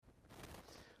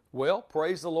Well,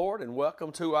 praise the Lord and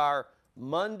welcome to our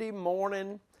Monday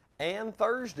morning and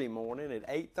Thursday morning at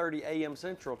 8:30 a.m.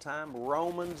 Central Time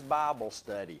Romans Bible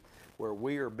Study, where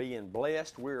we are being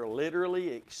blessed. We're literally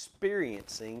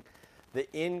experiencing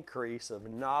the increase of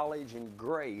knowledge and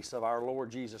grace of our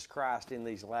Lord Jesus Christ in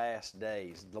these last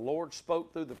days. The Lord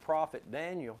spoke through the prophet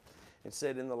Daniel and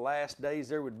said in the last days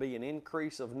there would be an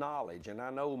increase of knowledge. And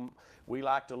I know we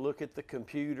like to look at the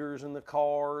computers and the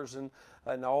cars and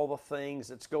all the things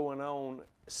that's going on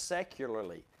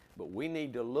secularly. But we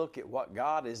need to look at what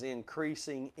God is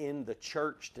increasing in the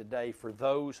church today for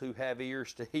those who have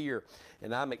ears to hear.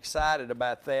 And I'm excited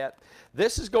about that.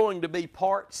 This is going to be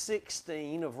part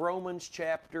 16 of Romans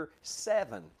chapter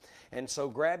 7. And so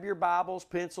grab your Bibles,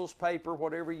 pencils, paper,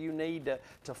 whatever you need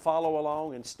to follow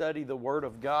along and study the Word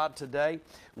of God today.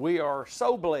 We are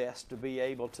so blessed to be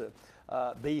able to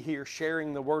be here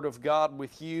sharing the Word of God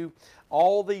with you.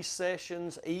 All these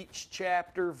sessions, each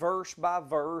chapter, verse by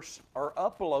verse, are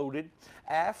uploaded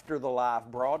after the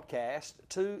live broadcast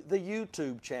to the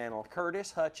YouTube channel,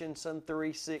 Curtis Hutchinson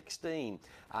 316.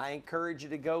 I encourage you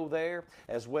to go there,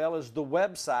 as well as the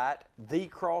website,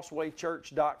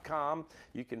 thecrosswaychurch.com.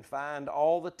 You can find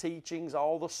all the teachings,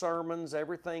 all the sermons,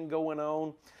 everything going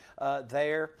on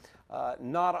there.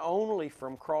 Not only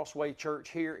from Crossway Church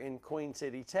here in Queen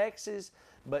City, Texas,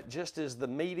 but just as the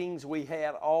meetings we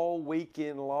had all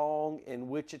weekend long in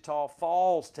Wichita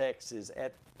Falls, Texas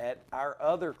at our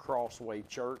other Crossway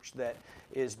Church that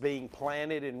is being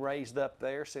planted and raised up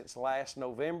there since last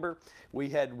November. We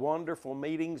had wonderful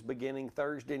meetings beginning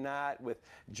Thursday night with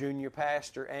Junior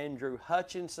Pastor Andrew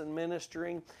Hutchinson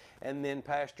ministering, and then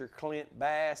Pastor Clint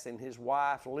Bass and his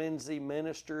wife Lindsay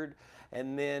ministered,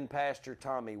 and then Pastor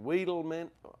Tommy Wiedelman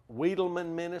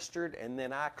ministered, and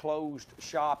then I closed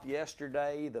shop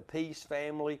yesterday. The Peace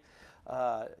family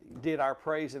did our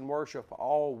praise and worship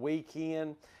all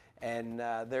weekend, and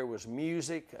there was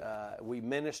music. We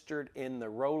ministered in the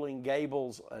Rolling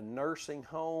Gables nursing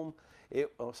home.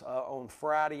 It was on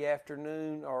Friday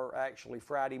afternoon, or actually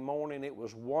Friday morning. It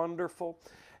was wonderful.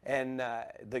 And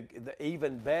the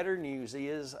even better news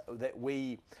is that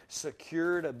we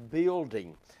secured a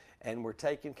building, and we're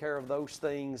taking care of those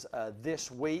things this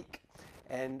week,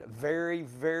 and very,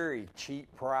 very cheap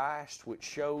priced, which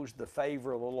shows the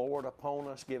favor of the Lord upon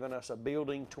us, giving us a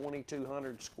building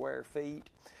 2,200 square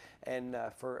feet, and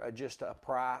for just a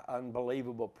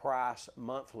unbelievable price,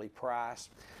 monthly price.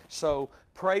 So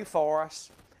pray for us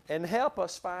and help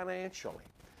us financially.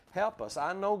 Help us.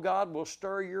 I know God will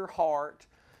stir your heart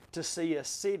to see a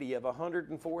city of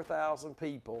 104,000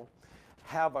 people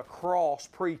have a cross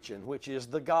preaching, which is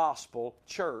the gospel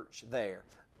church there.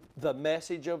 The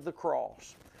message of the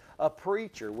cross. A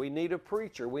preacher. We need a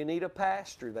preacher. We need a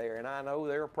pastor there. And I know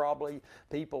there are probably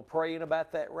people praying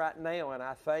about that right now. And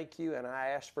I thank you and I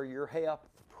ask for your help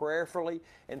prayerfully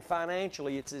and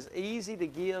financially. It's as easy to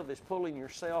give as pulling your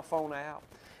cell phone out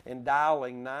and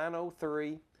dialing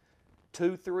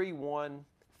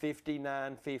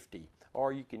 903-231-5950.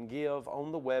 Or you can give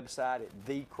on the website at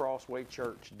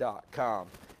thecrosswaychurch.com.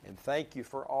 And thank you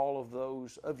for all of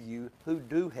those of you who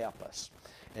do help us.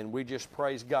 And we just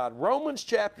praise God. Romans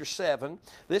chapter 7,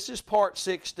 this is part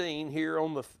 16 here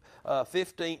on the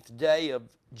 15th day of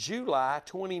July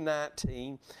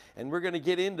 2019. And we're going to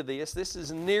get into this. This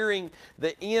is nearing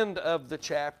the end of the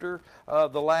chapter,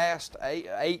 the last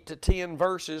 8 to 10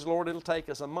 verses. Lord, it'll take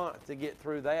us a month to get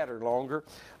through that or longer.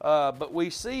 But we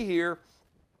see here,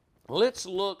 let's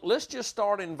just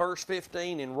start in verse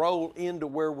 15 and roll into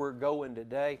where we're going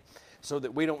today, so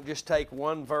that we don't just take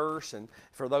one verse. And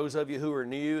for those of you who are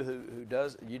new,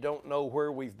 you don't know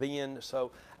where we've been.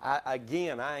 So I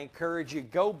encourage you,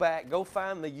 go back, go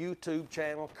find the YouTube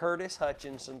channel, Curtis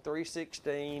Hutchinson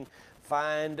 316,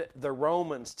 find the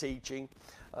Romans teaching,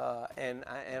 and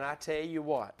I tell you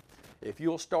what, if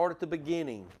you'll start at the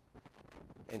beginning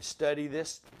and study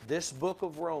this book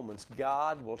of Romans,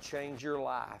 God will change your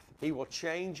life. He will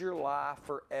change your life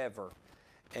forever.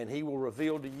 And He will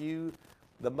reveal to you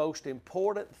the most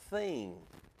important thing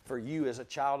for you as a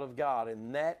child of God,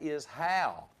 and that is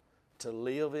how to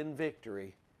live in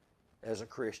victory as a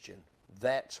Christian.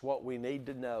 That's what we need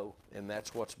to know, and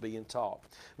that's what's being taught.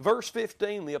 Verse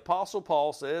 15, the Apostle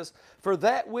Paul says, "For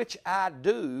that which I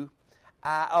do,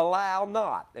 I allow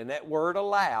not." And that word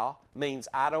allow means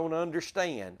I don't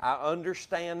understand. I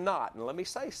understand not. And let me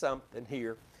say something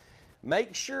here.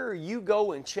 Make sure you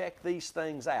go and check these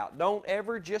things out. Don't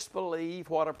ever just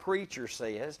believe what a preacher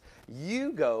says.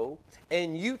 You go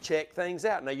and you check things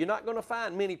out. Now, you're not going to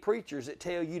find many preachers that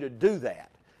tell you to do that.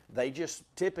 They just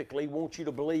typically want you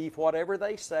to believe whatever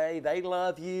they say. They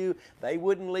love you. They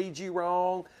wouldn't lead you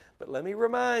wrong. But let me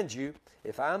remind you,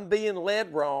 if I'm being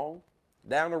led wrong,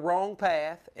 down a wrong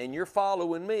path, and you're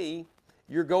following me,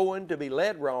 you're going to be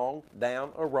led wrong down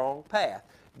a wrong path.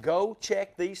 Go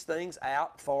check these things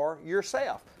out for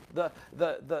yourself. The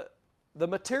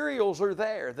materials are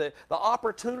there. The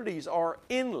opportunities are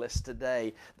endless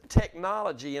today. The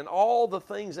technology and all the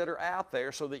things that are out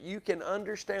there so that you can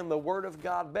understand the Word of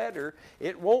God better.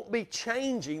 It won't be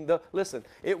changing listen,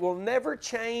 it will never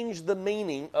change the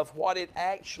meaning of what it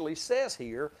actually says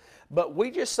here, but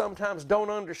we just sometimes don't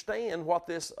understand what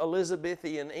this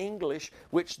Elizabethan English,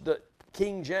 which the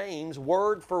King James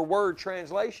word for word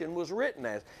translation was written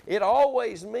as. It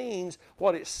always means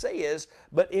what it says,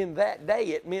 but in that day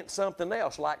it meant something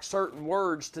else, like certain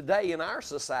words today in our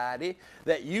society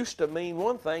that used to mean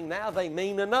one thing, now they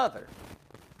mean another.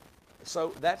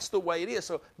 So that's the way it is.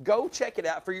 So go check it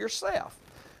out for yourself.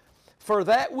 For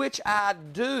that which I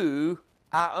do,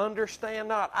 I understand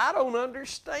not. I don't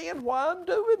understand why I'm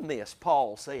doing this,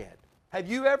 Paul said. Have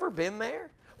you ever been there?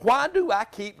 Why do I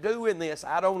keep doing this?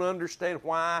 I don't understand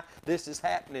why this is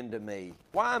happening to me.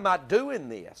 Why am I doing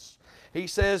this? He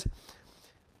says,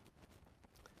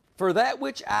 for that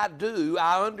which I do,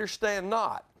 I understand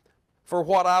not, for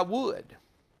what I would.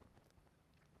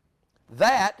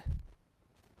 That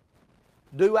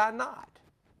do I not.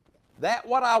 That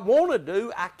what I want to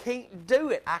do, I can't do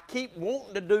it. I keep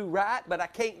wanting to do right, but I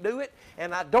can't do it.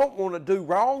 And I don't want to do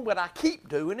wrong, but I keep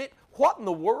doing it. What in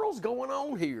the world's going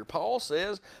on here? Paul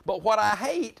says, but what I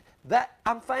hate, that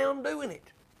I'm found doing it.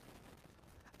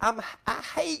 I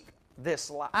hate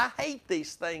this life. I hate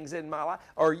these things in my life.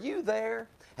 Are you there?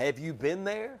 Have you been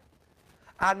there?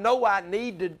 I know I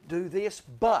need to do this,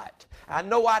 but. I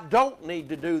know I don't need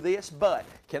to do this, but.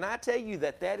 Can I tell you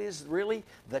that is really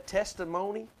the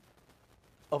testimony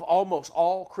of almost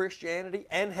all Christianity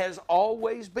and has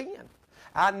always been?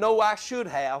 I know I should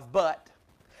have, but.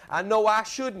 I know I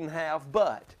shouldn't have,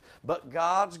 but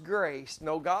God's grace,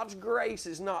 God's grace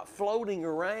is not floating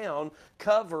around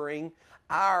covering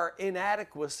our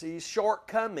inadequacies,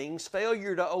 shortcomings,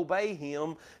 failure to obey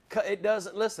Him. It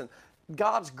doesn't, listen,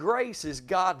 God's grace is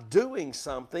God doing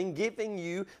something, giving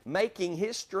you, making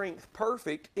His strength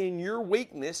perfect in your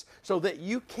weakness so that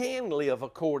you can live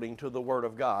according to the Word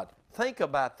of God. Think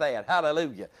about that.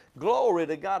 Hallelujah. Glory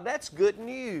to God. That's good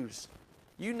news.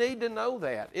 You need to know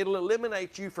that. It'll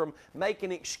eliminate you from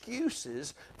making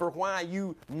excuses for why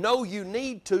you know you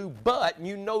need to, but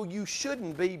you know you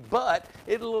shouldn't be, but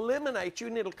it'll eliminate you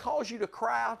and it'll cause you to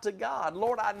cry out to God,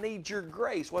 Lord, I need your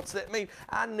grace. What's that mean?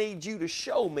 I need you to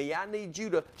show me. I need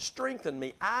you to strengthen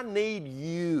me. I need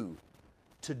you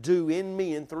to do in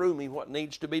me and through me what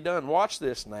needs to be done. Watch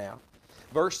this now.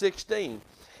 Verse 16.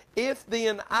 If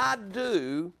then I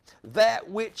do that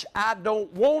which I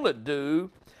don't want to do,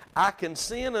 I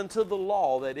consent unto the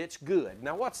law that it's good.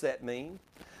 Now what's that mean?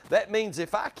 That means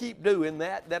if I keep doing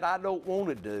that I don't want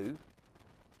to do,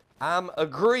 I'm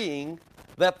agreeing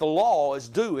that the law is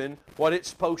doing what it's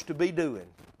supposed to be doing.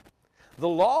 The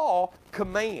law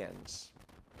commands.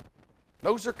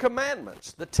 Those are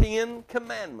commandments, the 10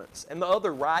 commandments, and the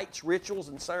other rites, rituals,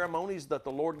 and ceremonies that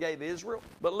the Lord gave Israel.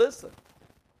 But listen,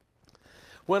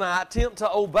 when I attempt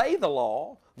to obey the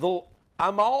law,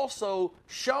 I'm also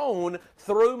shown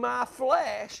through my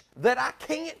flesh that I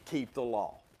can't keep the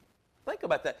law. Think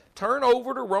about that. Turn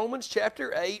over to Romans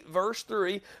chapter 8, verse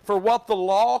 3. For what the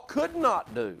law could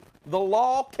not do, the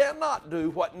law cannot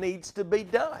do what needs to be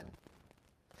done,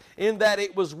 in that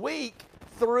it was weak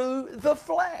through the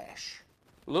flesh.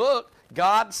 Look,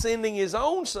 God sending His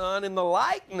own Son in the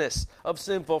likeness of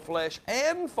sinful flesh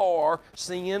and for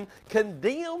sin,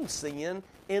 condemned sin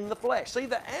in the flesh. See,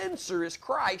 the answer is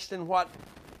Christ and what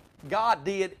God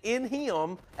did in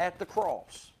Him at the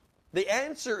cross. The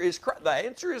answer is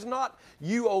not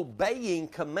you obeying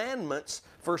commandments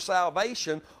for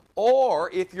salvation,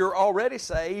 or if you're already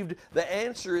saved, the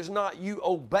answer is not you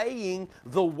obeying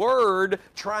the Word,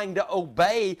 trying to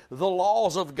obey the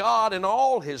laws of God, and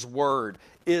all His Word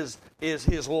is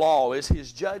His law, is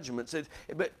His judgments.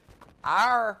 But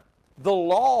the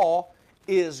law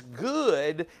is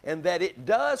good and that it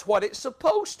does what it's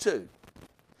supposed to.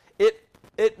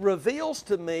 It reveals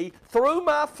to me through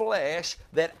my flesh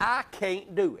that I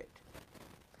can't do it.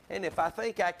 And if I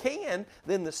think I can,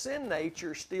 then the sin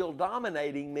nature is still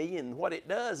dominating me, and what it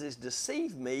does is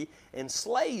deceive me and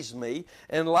slays me.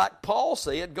 And like Paul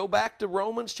said, go back to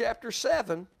Romans chapter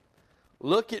 7.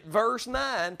 Look at verse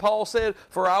 9. Paul said,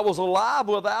 for I was alive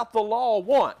without the law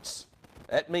once.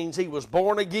 That means he was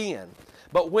born again.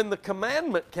 But when the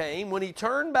commandment came, when he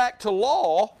turned back to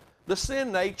law, the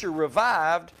sin nature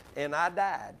revived and I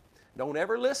died. Don't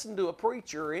ever listen to a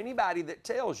preacher or anybody that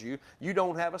tells you you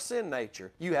don't have a sin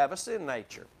nature. You have a sin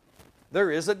nature.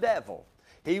 There is a devil.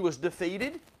 He was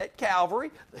defeated at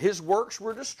Calvary. His works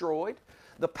were destroyed.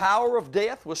 The power of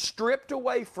death was stripped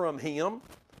away from him.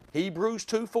 Hebrews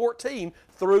 2:14,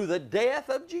 through the death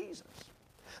of Jesus.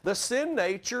 The sin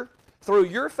nature, through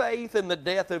your faith in the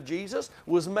death of Jesus,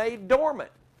 was made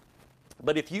dormant.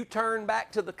 But if you turn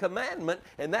back to the commandment,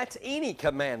 and that's any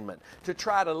commandment, to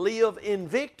try to live in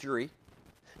victory,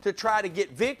 to try to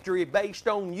get victory based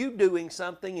on you doing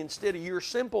something instead of your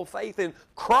simple faith in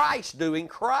Christ doing,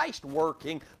 Christ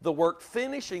working the work,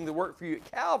 finishing the work for you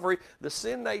at Calvary, the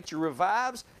sin nature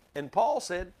revives, and Paul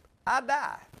said, I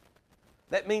die.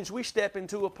 That means we step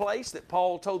into a place that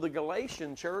Paul told the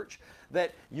Galatian church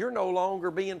that you're no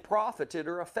longer being profited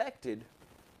or affected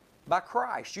by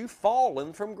Christ. You've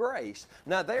fallen from grace.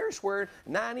 Now there's where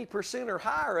 90% or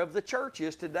higher of the church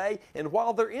is today, and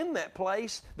while they're in that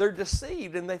place, they're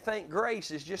deceived and they think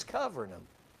grace is just covering them.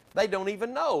 They don't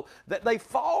even know that they've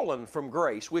fallen from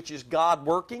grace, which is God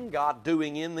working, God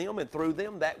doing in them and through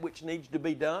them that which needs to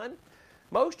be done.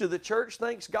 Most of the church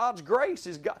thinks God's grace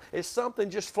is something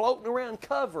just floating around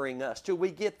covering us till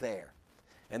we get there.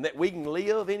 And that we can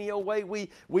live any old way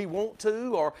we want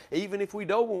to, or even if we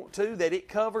don't want to, that it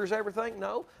covers everything.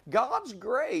 No, God's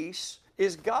grace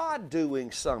is God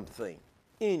doing something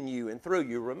in you and through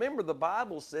you. Remember, the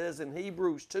Bible says in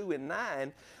Hebrews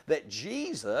 2:9 that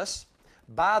Jesus,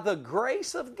 by the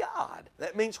grace of God,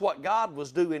 that means what God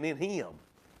was doing in Him,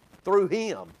 through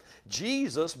Him.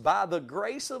 Jesus, by the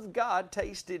grace of God,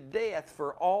 tasted death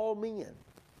for all men.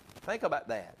 Think about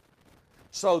that.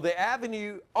 So the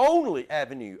only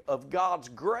avenue of God's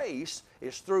grace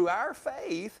is through our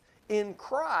faith in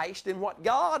Christ and what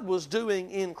God was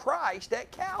doing in Christ at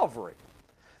Calvary.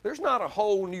 There's not a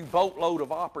whole new boatload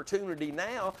of opportunity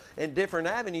now and different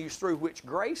avenues through which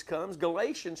grace comes.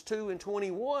 Galatians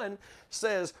 2:21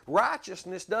 says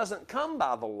righteousness doesn't come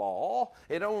by the law.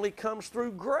 It only comes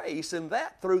through grace, and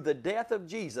that through the death of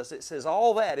Jesus. It says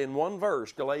all that in one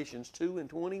verse, Galatians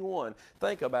 2:21.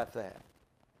 Think about that.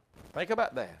 Think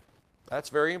about that. That's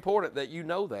very important that you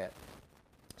know that.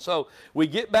 So we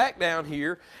get back down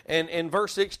here, and in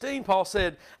verse 16, Paul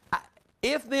said,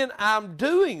 if then I'm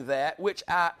doing that which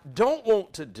I don't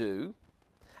want to do,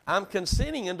 I'm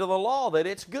consenting unto the law that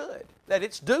it's good, that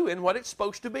it's doing what it's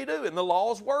supposed to be doing. The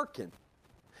law's working.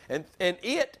 And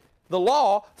the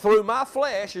law, through my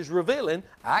flesh, is revealing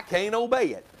I can't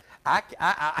obey it.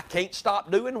 I can't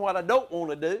stop doing what I don't want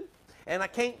to do, and I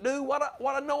can't do what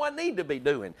I know I need to be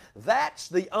doing. That's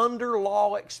the under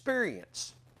law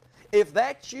experience. If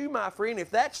that's you, my friend, if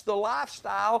that's the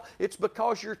lifestyle, it's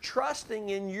because you're trusting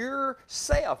in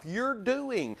yourself. You're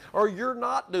doing or you're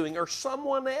not doing, or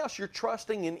someone else. You're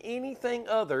trusting in anything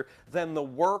other than the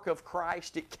work of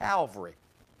Christ at Calvary.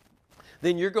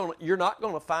 Then you're not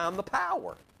going to find the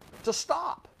power to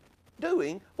stop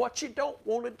doing what you don't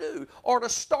want to do, or to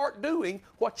start doing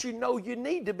what you know you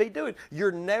need to be doing.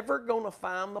 You're never going to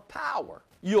find the power.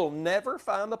 You'll never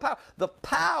find the power. The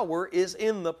power is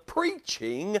in the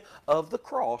preaching of the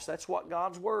cross. That's what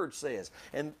God's Word says.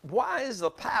 And why is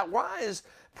the power? Why is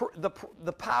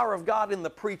the power of God in the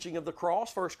preaching of the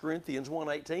cross? 1 Corinthians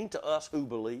 1:18, to us who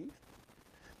believe.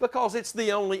 Because it's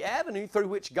the only avenue through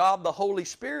which God the Holy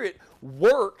Spirit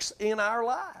works in our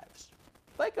lives.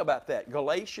 Think about that.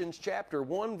 Galatians chapter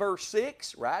 1 verse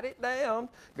 6, write it down.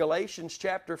 Galatians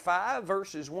chapter 5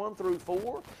 verses 1 through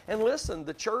 4. And listen,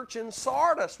 the church in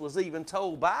Sardis was even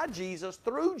told by Jesus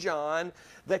through John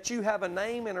that you have a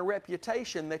name and a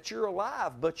reputation, that you're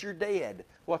alive but you're dead.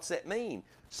 What's that mean?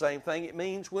 Same thing it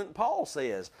means when Paul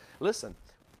says, listen,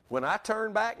 when I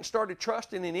turned back and started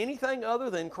trusting in anything other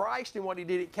than Christ and what He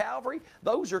did at Calvary,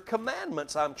 those are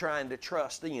commandments I'm trying to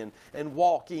trust in and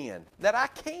walk in that I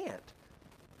can't.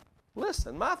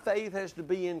 Listen, my faith has to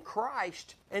be in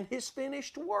Christ and His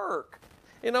finished work.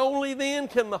 And only then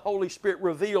can the Holy Spirit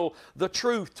reveal the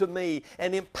truth to me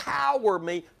and empower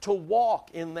me to walk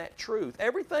in that truth.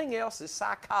 Everything else is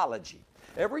psychology.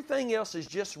 Everything else is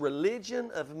just religion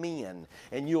of men.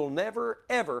 And you'll never,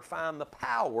 ever find the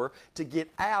power to get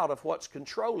out of what's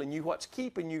controlling you, what's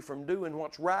keeping you from doing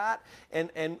what's right,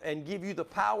 and give you the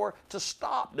power to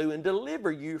stop doing,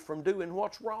 deliver you from doing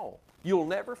what's wrong. You'll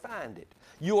never find it.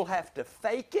 You'll have to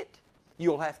fake it.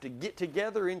 You'll have to get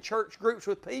together in church groups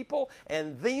with people,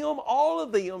 and them, all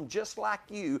of them, just like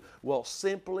you, will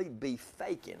simply be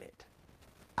faking it.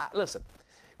 Listen,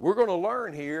 we're going to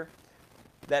learn here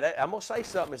that I'm going to say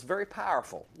something that's very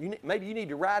powerful. Maybe you need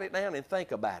to write it down and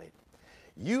think about it.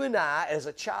 You and I, as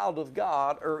a child of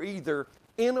God, are either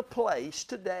in a place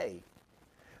today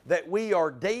that we are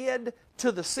dead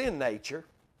to the sin nature,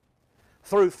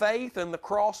 through faith in the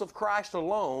cross of Christ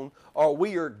alone, or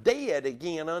we are dead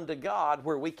again unto God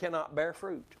where we cannot bear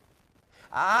fruit.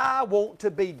 I want to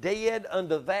be dead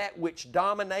unto that which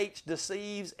dominates,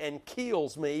 deceives, and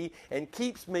kills me and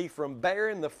keeps me from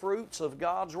bearing the fruits of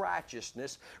God's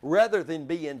righteousness, rather than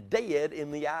being dead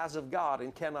in the eyes of God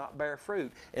and cannot bear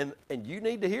fruit. And you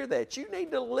need to hear that. You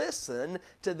need to listen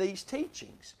to these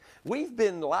teachings. We've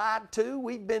been lied to.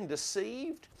 We've been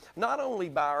deceived, not only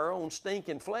by our own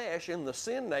stinking flesh and the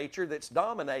sin nature that's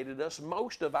dominated us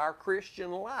most of our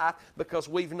Christian life because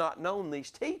we've not known these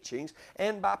teachings,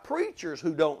 and by preachers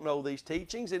who don't know these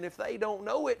teachings, and if they don't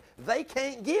know it, they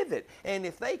can't give it. And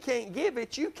if they can't give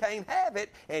it, you can't have it.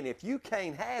 And if you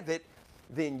can't have it,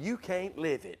 then you can't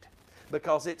live it.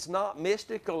 Because it's not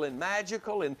mystical and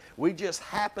magical and we just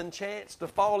happen chance to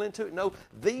fall into it. No,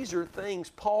 these are things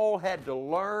Paul had to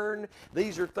learn.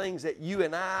 These are things that you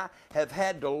and I have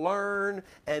had to learn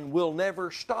and will never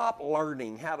stop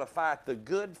learning how to fight the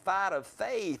good fight of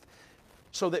faith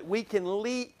so that we can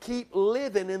keep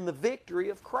living in the victory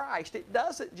of Christ. It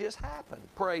doesn't just happen.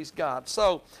 Praise God.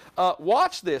 So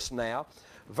watch this now.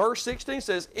 Verse 16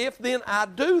 says, if then I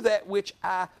do that which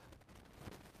I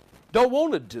don't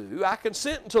want to do, I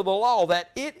consent to the law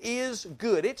that it is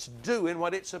good. It's doing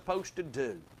what it's supposed to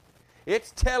do.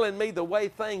 It's telling me the way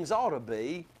things ought to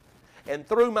be. And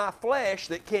through my flesh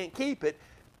that can't keep it,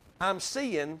 I'm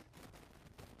seeing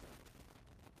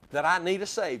that I need a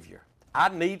Savior. I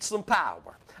need some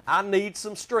power. I need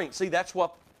some strength. See, that's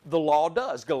what the law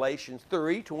does. Galatians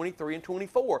 3, 23 and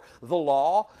 24. The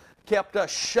law kept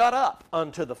us shut up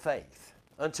unto the faith,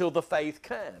 until the faith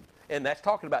came. And that's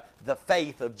talking about the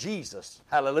faith of Jesus.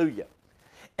 Hallelujah.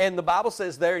 And the Bible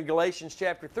says there in Galatians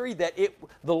chapter 3 that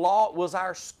the law was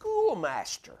our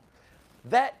schoolmaster.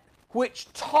 That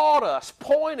which taught us,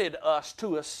 pointed us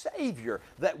to a Savior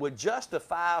that would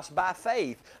justify us by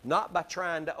faith, not by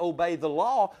trying to obey the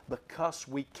law, because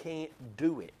we can't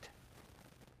do it.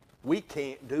 We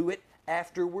can't do it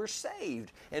after we're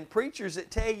saved. And preachers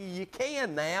that tell you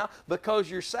can now because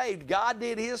you're saved. God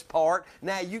did His part.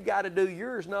 Now you got to do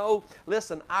yours. No,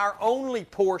 listen, our only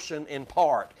portion in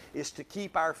part is to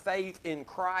keep our faith in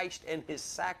Christ and His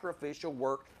sacrificial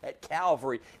work at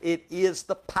Calvary. It is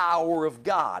the power of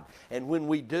God. And when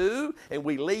we do, and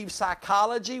we leave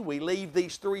psychology, we leave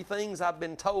these three things I've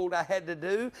been told I had to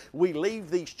do, we leave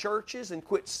these churches and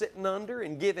quit sitting under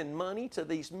and giving money to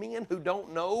these men who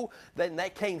don't know, then they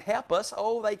can't help us.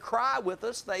 Oh, they cry with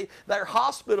us, they're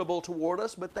hospitable toward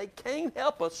us, but they can't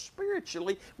help us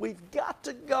spiritually. We've got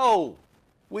to go.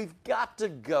 We've got to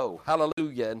go.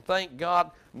 Hallelujah. And thank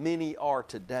God many are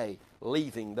today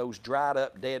leaving those dried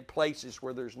up dead places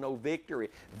where there's no victory.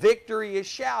 Victory is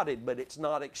shouted, but it's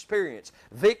not experienced.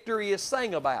 Victory is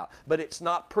sang about, but it's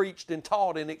not preached and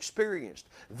taught and experienced.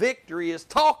 Victory is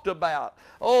talked about,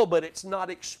 but it's not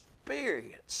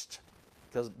experienced,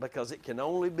 because it can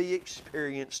only be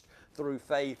experienced through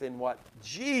faith in what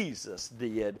Jesus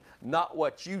did, not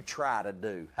what you try to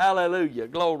do. Hallelujah.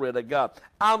 Glory to God.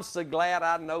 I'm so glad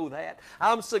I know that.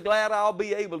 I'm so glad I'll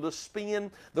be able to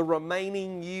spend the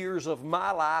remaining years of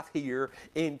my life here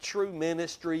in true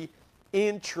ministry,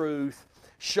 in truth,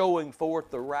 showing forth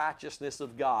the righteousness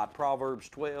of God. Proverbs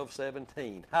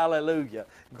 12:17. Hallelujah.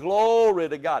 Glory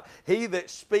to God. He that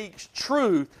speaks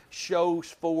truth shows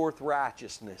forth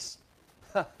righteousness.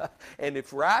 And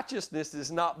if righteousness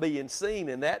is not being seen,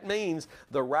 and that means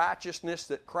the righteousness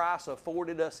that Christ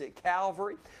afforded us at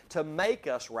Calvary to make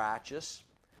us righteous,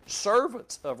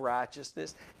 servants of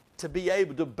righteousness, to be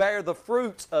able to bear the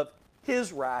fruits of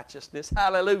His righteousness.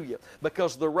 Hallelujah.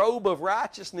 Because the robe of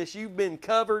righteousness you've been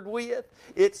covered with,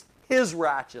 it's His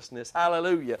righteousness.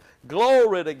 Hallelujah.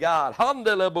 Glory to God.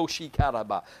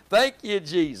 Thank you,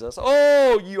 Jesus.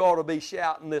 Oh, you ought to be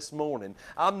shouting this morning.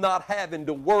 I'm not having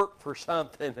to work for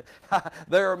something.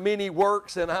 There are many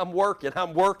works and I'm working.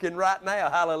 I'm working right now.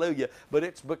 Hallelujah. But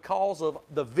it's because of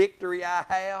the victory I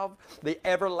have, the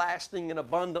everlasting and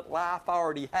abundant life I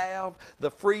already have,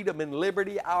 the freedom and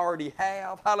liberty I already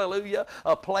have. Hallelujah.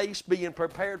 A place being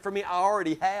prepared for me I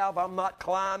already have. I'm not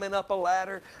climbing up a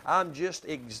ladder. I'm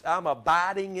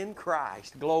abiding in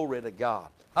Christ. Glory to God.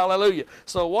 Hallelujah.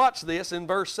 So watch this in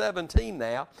verse 17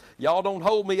 now. Y'all don't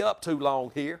hold me up too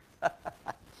long here.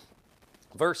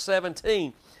 Verse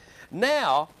 17.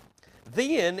 Now,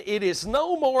 then it is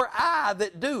no more I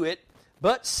that do it,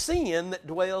 but sin that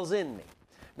dwells in me.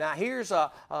 Now here's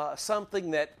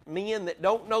something that men that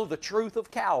don't know the truth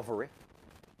of Calvary,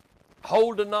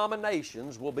 whole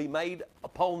denominations will be made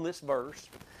upon this verse,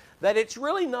 that it's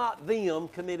really not them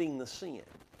committing the sin.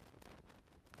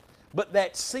 but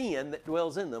that sin that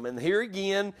dwells in them. And here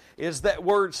again is that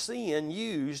word sin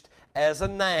used as a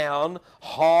noun,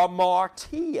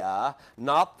 hamartia,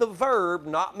 not the verb,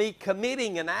 not me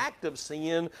committing an act of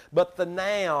sin, but the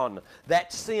noun,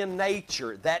 that sin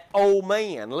nature, that old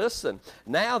man. Listen,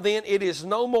 now then, it is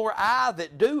no more I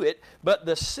that do it, but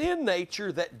the sin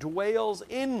nature that dwells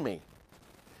in me.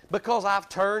 Because I've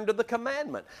turned to the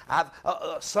commandment.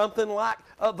 Something like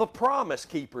the Promise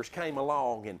Keepers came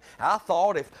along, and I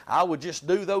thought if I would just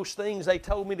do those things they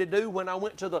told me to do when I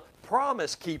went to the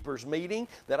Promise Keepers meeting,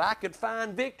 that I could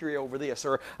find victory over this.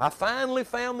 Or I finally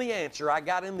found the answer. I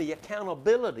got in the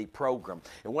accountability program.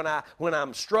 And when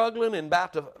I'm struggling and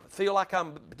about to feel like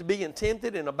I'm being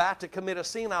tempted and about to commit a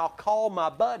sin, I'll call my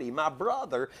buddy, my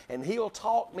brother, and he'll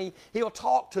talk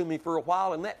to me for a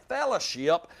while. In that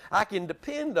fellowship, I can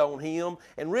depend on him,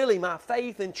 and really my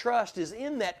faith and trust is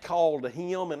in that call to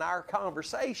him and our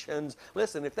conversations.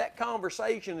 Listen, if that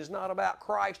conversation is not about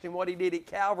Christ and what He did at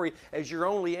Calvary as your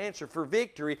only answer for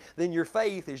victory, then your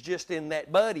faith is just in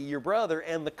that buddy, your brother,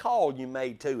 and the call you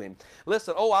made to him.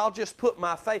 Listen, I'll just put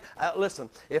my faith, listen,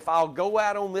 if I'll go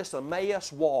out on this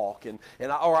Emmaus walk,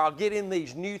 or I'll get in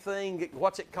these new things,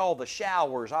 what's it called, the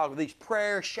showers, these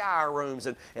prayer shower rooms,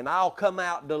 and I'll come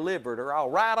out delivered, or I'll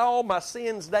write all my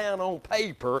sins down on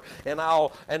paper, and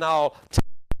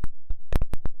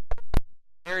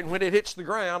when it hits the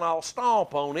ground, I'll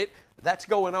stomp on it. That's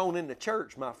going on in the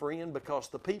church, my friend, because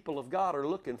the people of God are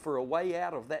looking for a way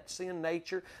out of that sin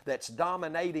nature that's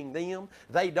dominating them.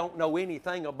 They don't know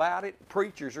anything about it.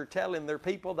 Preachers are telling their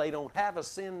people they don't have a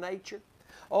sin nature.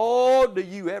 Oh, do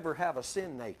you ever have a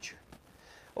sin nature?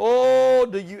 Oh,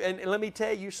 do you? And let me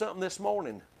tell you something this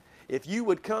morning. If you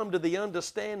would come to the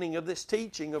understanding of this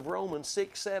teaching of Romans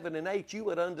 6, 7, and 8, you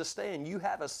would understand you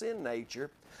have a sin nature.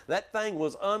 That thing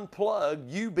was unplugged.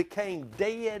 You became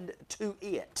dead to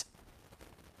it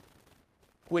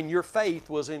when your faith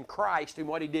was in Christ and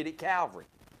what He did at Calvary.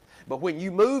 But when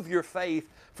you move your faith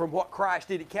from what Christ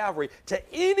did at Calvary to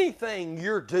anything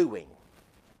you're doing,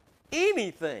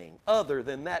 anything other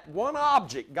than that one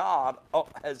object God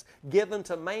has given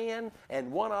to man,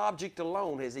 and one object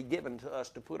alone has He given to us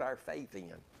to put our faith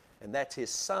in, and that's His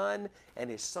Son and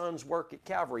His Son's work at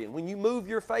Calvary. And when you move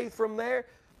your faith from there,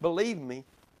 believe me,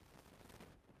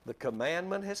 the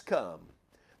commandment has come.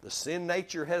 The sin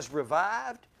nature has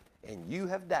revived, and you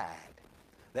have died.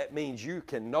 That means you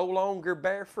can no longer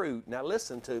bear fruit. Now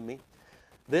listen to me.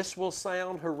 This will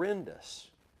sound horrendous,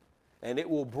 and it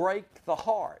will break the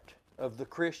heart of the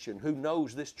Christian who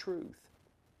knows this truth.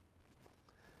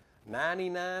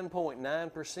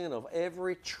 99.9% of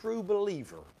every true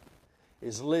believer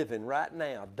is living right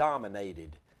now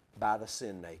dominated by the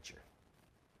sin nature.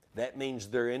 That means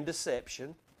they're in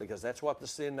deception, because that's what the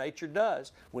sin nature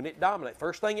does. When it dominates,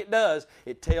 first thing it does,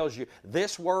 it tells you,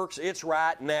 this works, it's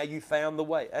right, now you found the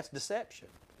way. That's deception,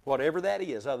 whatever that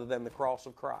is other than the cross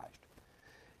of Christ.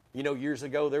 You know, years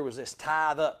ago there was this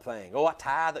tithe up thing. I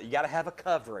tithe up, you got to have a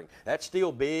covering. That's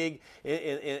still big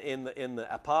in the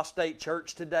apostate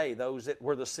church today. Those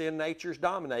where the sin nature is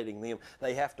dominating them,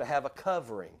 they have to have a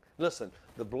covering. Listen,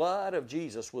 the blood of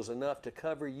Jesus was enough to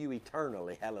cover you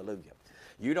eternally. Hallelujah.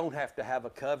 You don't have to have a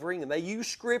covering. And they use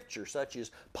Scripture such as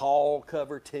Paul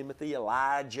covered Timothy,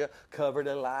 Elijah covered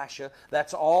Elisha.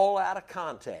 That's all out of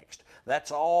context.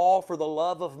 That's all for the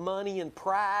love of money, and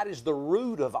pride is the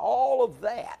root of all of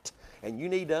that. And you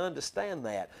need to understand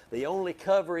that. The only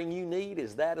covering you need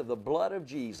is that of the blood of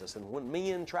Jesus. And when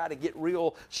men try to get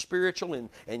real spiritual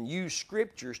and use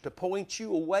Scriptures to point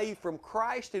you away from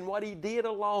Christ and what He did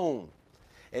alone,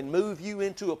 and move you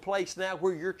into a place now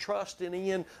where you're trusting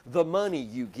in the money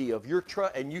you give.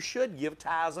 And you should give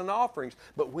tithes and offerings.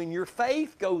 But when your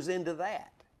faith goes into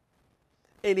that,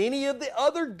 and any of the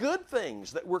other good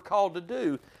things that we're called to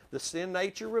do, the sin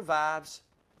nature revives,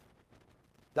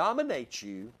 dominates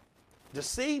you,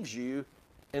 deceives you,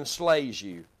 and slays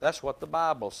you. That's what the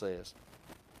Bible says.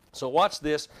 So watch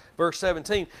this, verse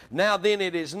 17. Now then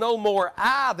it is no more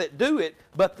I that do it,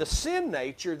 but the sin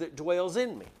nature that dwells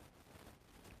in me.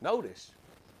 Notice,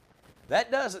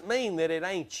 that doesn't mean that it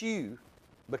ain't you,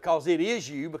 because it is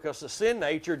you, because the sin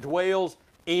nature dwells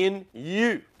in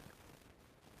you.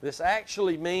 This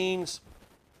actually means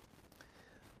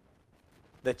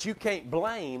that you can't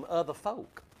blame other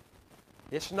folk.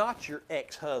 It's not your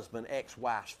ex-husband,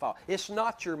 ex-wife's fault. It's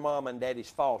not your mom and daddy's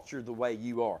fault you're the way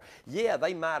you are. Yeah,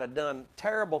 they might have done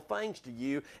terrible things to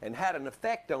you and had an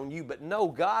effect on you, but no,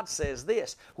 God says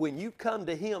this. When you come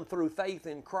to Him through faith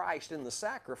in Christ and the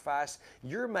sacrifice,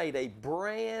 you're made a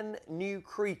brand new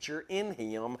creature in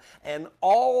Him, and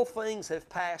all things have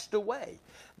passed away.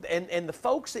 And the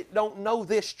folks that don't know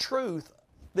this truth,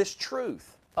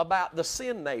 about the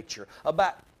sin nature,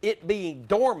 about it being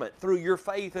dormant through your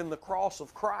faith in the cross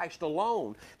of Christ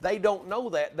alone. They don't know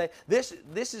that. This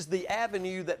is the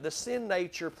avenue that the sin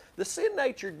nature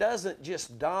doesn't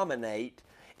just dominate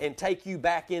and take you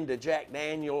back into Jack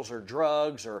Daniels or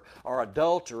drugs or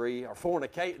adultery or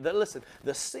fornication. Listen,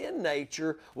 the sin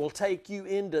nature will take you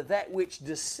into that which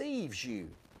deceives you.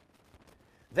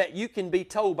 That you can be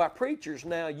told by preachers,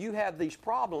 now you have these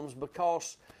problems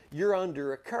because you're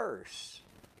under a curse.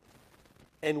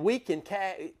 And we can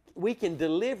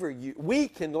deliver you. We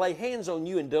can lay hands on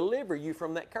you and deliver you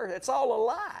from that curse. It's all a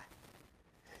lie.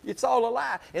 It's all a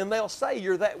lie. And they'll say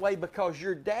you're that way because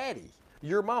your daddy,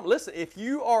 your mom. Listen, if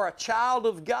you are a child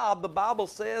of God, the Bible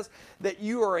says that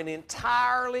you are an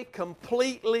entirely,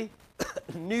 completely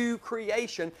new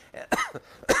creation.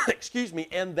 Excuse me.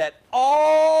 And that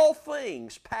all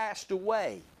things passed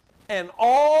away and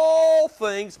all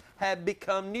things have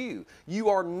become new. You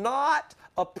are not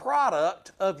a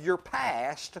product of your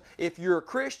past. If you're a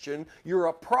Christian, you're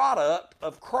a product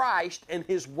of Christ and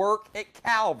His work at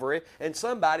Calvary. And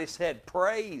somebody said,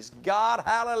 praise God,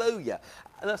 hallelujah.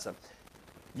 Listen,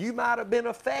 you might have been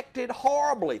affected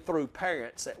horribly through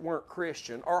parents that weren't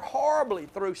Christian, or horribly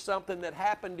through something that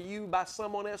happened to you by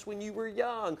someone else when you were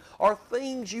young, or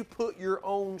things you put your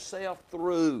own self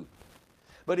through.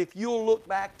 But if you'll look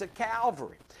back to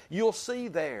Calvary, you'll see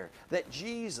there that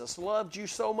Jesus loved you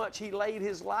so much He laid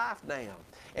His life down.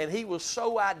 And He was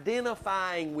so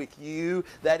identifying with you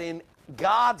that in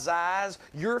God's eyes,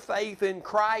 your faith in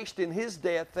Christ and His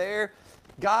death there,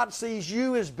 God sees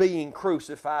you as being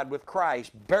crucified with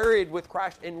Christ, buried with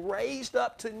Christ, and raised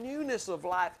up to newness of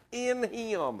life in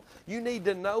Him. You need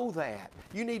to know that.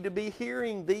 You need to be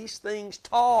hearing these things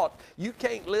taught. You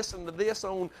can't listen to this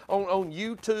on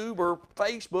YouTube or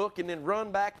Facebook and then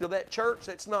run back to that church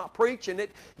that's not preaching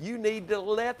it. You need to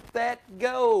let that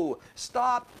go.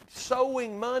 Stop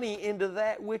sowing money into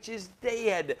that which is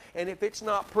dead. And if it's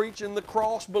not preaching the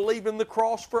cross, believing the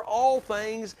cross for all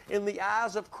things in the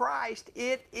eyes of Christ,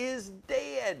 it is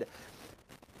dead.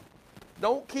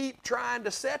 Don't keep trying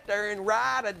to sit there and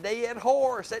ride a dead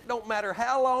horse. It don't matter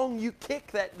how long you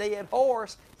kick that dead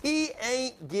horse, he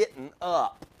ain't getting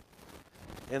up.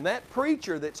 And that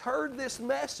preacher that's heard this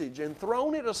message and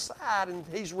thrown it aside and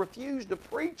he's refused to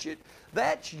preach it,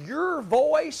 that's your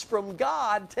voice from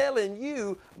God telling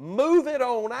you, move it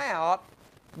on out,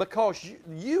 because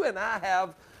you and I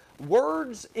have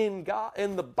words in God,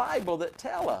 in the Bible that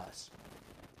tell us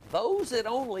those that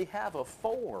only have a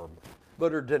form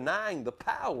but are denying the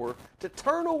power to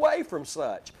turn away from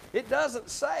such. It doesn't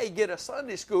say get a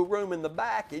Sunday school room in the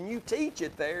back and you teach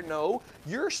it there. No,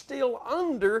 you're still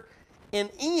under and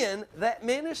in that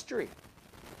ministry.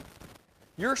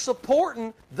 You're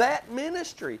supporting that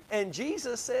ministry. And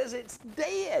Jesus says it's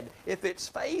dead. If its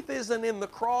faith isn't in the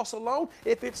cross alone,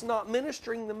 if it's not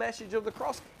ministering the message of the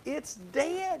cross, it's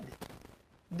dead.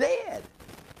 Dead.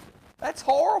 That's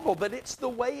horrible, but it's the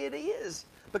way it is.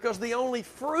 Because the only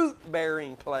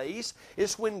fruit-bearing place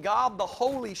is when God the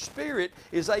Holy Spirit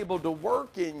is able to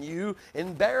work in you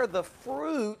and bear the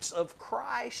fruits of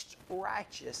Christ's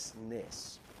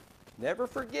righteousness. Never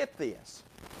forget this.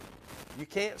 You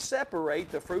can't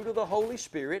separate the fruit of the Holy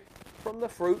Spirit from the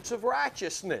fruits of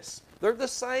righteousness. They're the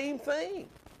same thing.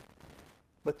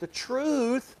 But the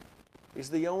truth is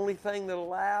the only thing that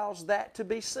allows that to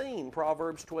be seen.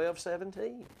 Proverbs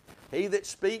 12:17. He that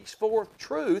speaks forth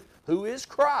truth, who is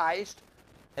Christ,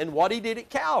 and what He did at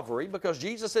Calvary, because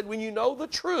Jesus said when you know the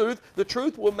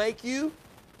truth will make you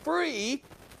free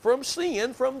from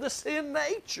sin, from the sin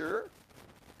nature.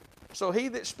 So he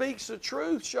that speaks the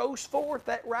truth shows forth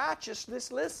that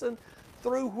righteousness, listen,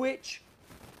 through which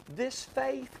this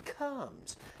faith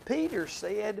comes. Peter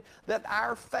said that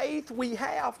our faith we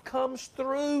have comes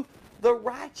through the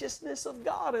righteousness of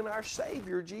God in our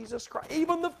Savior, Jesus Christ.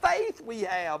 Even the faith we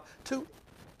have to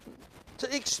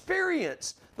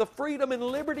experience the freedom and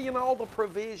liberty and all the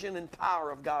provision and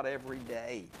power of God every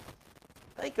day.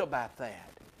 Think about that.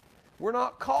 We're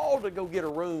not called to go get a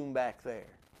room back there.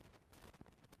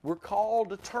 We're called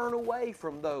to turn away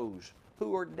from those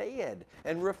who are dead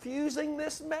and refusing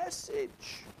this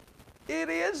message. It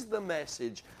is the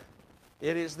message.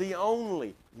 It is the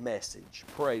only message.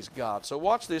 Praise God. So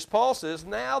watch this. Paul says,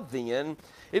 now then,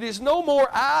 it is no more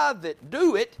I that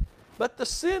do it, but the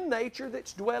sin nature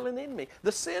that's dwelling in me.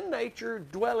 The sin nature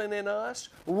dwelling in us,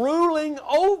 ruling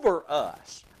over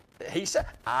us. He said,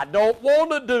 I don't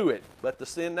want to do it, but the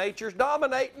sin nature's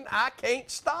dominating. I can't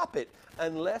stop it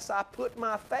unless I put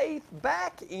my faith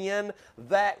back in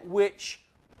that which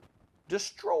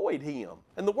destroyed him.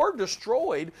 And the word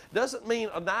destroyed doesn't mean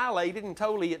annihilated and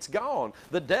totally it's gone.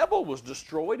 The devil was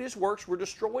destroyed. His works were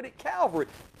destroyed at Calvary.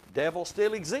 Devil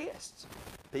still exists.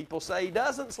 People say he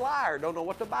doesn't. It's a liar. Don't know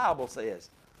what the Bible says.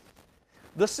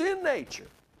 The sin nature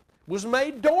was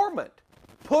made dormant,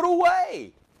 put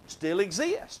away, still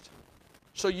exists.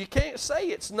 So you can't say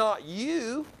it's not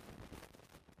you.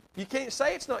 You can't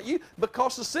say it's not you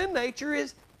because the sin nature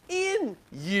is in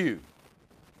you.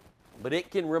 But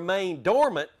it can remain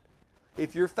dormant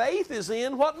if your faith is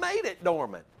in what made it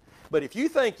dormant. But if you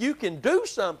think you can do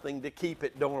something to keep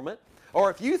it dormant,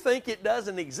 or if you think it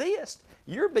doesn't exist,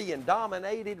 you're being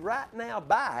dominated right now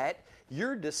by it.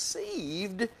 You're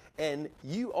deceived and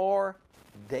you are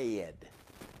dead.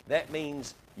 That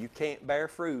means you can't bear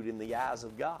fruit in the eyes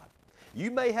of God. You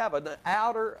may have an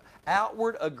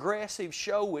outward aggressive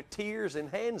show with tears and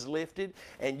hands lifted,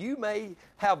 and you may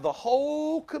have the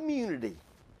whole community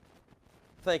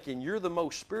thinking you're the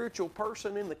most spiritual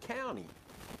person in the county.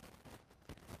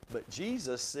 But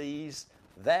Jesus sees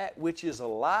that which is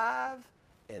alive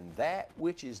and that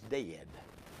which is dead.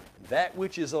 That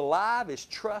which is alive is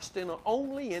trusting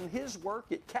only in His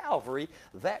work at Calvary.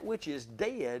 That which is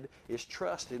dead is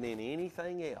trusting in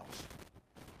anything else.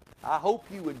 I hope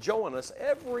you would join us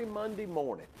every Monday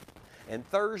morning and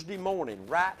Thursday morning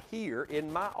right here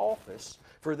in my office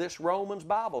for this Romans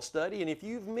Bible study. And if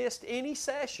you've missed any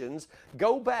sessions,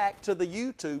 go back to the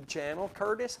YouTube channel,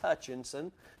 Curtis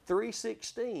Hutchinson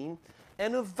 316,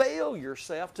 and avail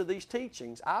yourself to these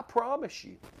teachings. I promise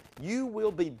you, you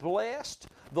will be blessed.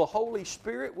 The Holy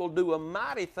Spirit will do a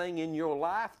mighty thing in your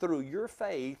life through your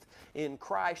faith in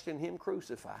Christ and Him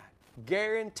crucified.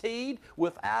 Guaranteed,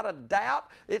 without a doubt.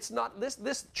 It's not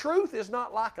this truth is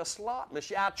not like a slot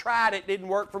machine. I tried it, didn't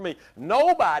work for me.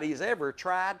 Nobody's ever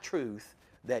tried truth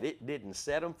that it didn't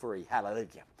set them free.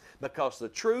 Hallelujah. Because the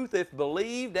truth, if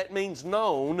believed, that means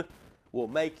known, will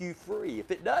make you free.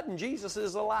 If it doesn't, Jesus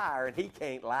is a liar and He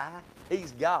can't lie.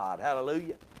 He's God.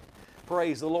 Hallelujah.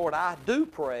 Praise the Lord. I do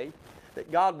pray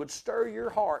that God would stir your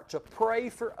heart to pray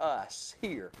for us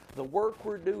here, the work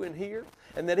we're doing here,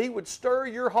 and that He would stir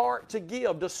your heart to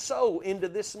give, to sow into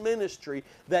this ministry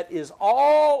that is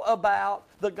all about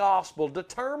the gospel,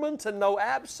 determined to know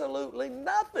absolutely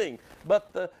nothing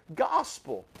but the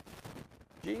gospel,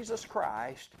 Jesus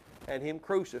Christ and Him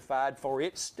crucified, for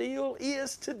it still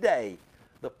is today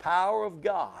the power of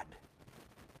God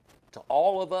to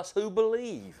all of us who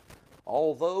believe,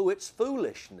 although it's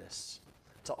foolishness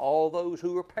to all those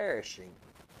who are perishing.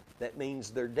 That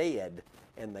means they're dead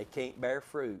and they can't bear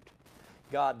fruit.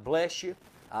 God bless you.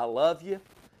 I love you.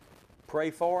 Pray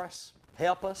for us.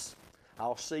 Help us.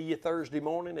 I'll see you Thursday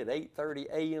morning at 8:30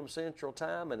 a.m. Central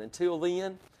Time. And until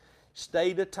then,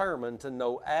 stay determined to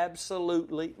know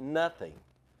absolutely nothing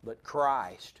but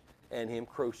Christ and Him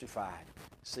crucified.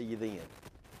 See you then.